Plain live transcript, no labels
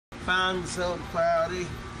Fan zone party.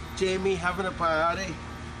 Jamie having a party.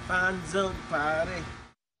 Fan zone party.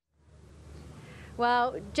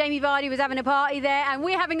 Well, Jamie Vardy was having a party there, and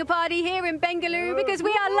we're having a party here in Bengaluru because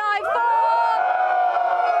we are live for...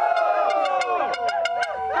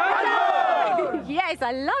 Yes,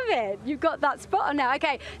 I love it. You've got that spot on now.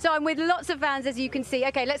 Okay, so I'm with lots of fans, as you can see.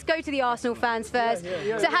 Okay, let's go to the Arsenal fans first.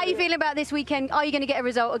 So how are you feeling about this weekend? Are you going to get a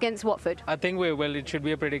result against Watford? I think it should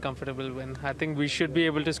be a pretty comfortable win. I think we should be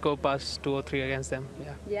able to score past 2 or 3 against them.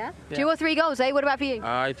 Yeah? 2 or 3 goals, eh? What about for you?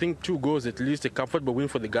 I think 2 goals at least, a comfortable win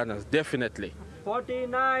for the Gunners, definitely.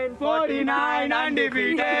 49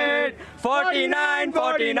 undefeated, 49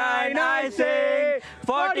 I say,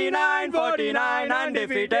 49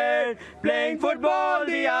 undefeated, playing football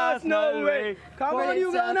the Arsenal way. Come on,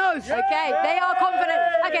 you Gunners! Okay, they are confident.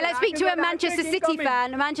 Okay, let's speak to a Manchester City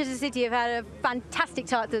fan. Manchester City have had a fantastic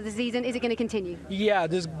start to the season. Is it going to continue? Yeah,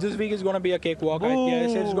 this week is going to be a cakewalk. I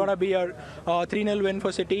guess it's going to be a 3-0 win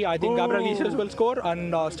for City. I think Gabriel Jesus will score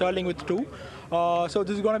and Sterling with 2. So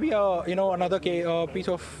this is going to be another piece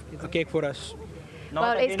of cake for us.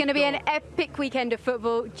 Well, it's going to be an epic weekend of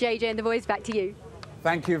football. JJ and the boys, back to you.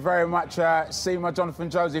 Thank you very much, Seema. Jonathan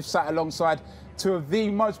Joseph sat alongside 2 of the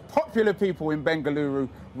most popular people in Bengaluru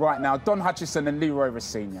right now, Don Hutchison and Leroy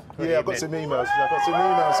Rossignol. Yeah, I've got some emails.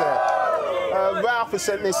 Here. Ralph has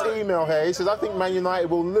sent this email here. He says, I think Man United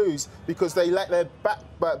will lose because they lack their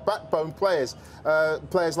backbone players.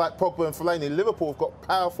 Players like Pogba and Fellaini. Liverpool have got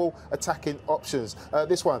powerful attacking options.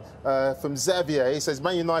 This one from Xavier. He says,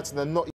 Man United are not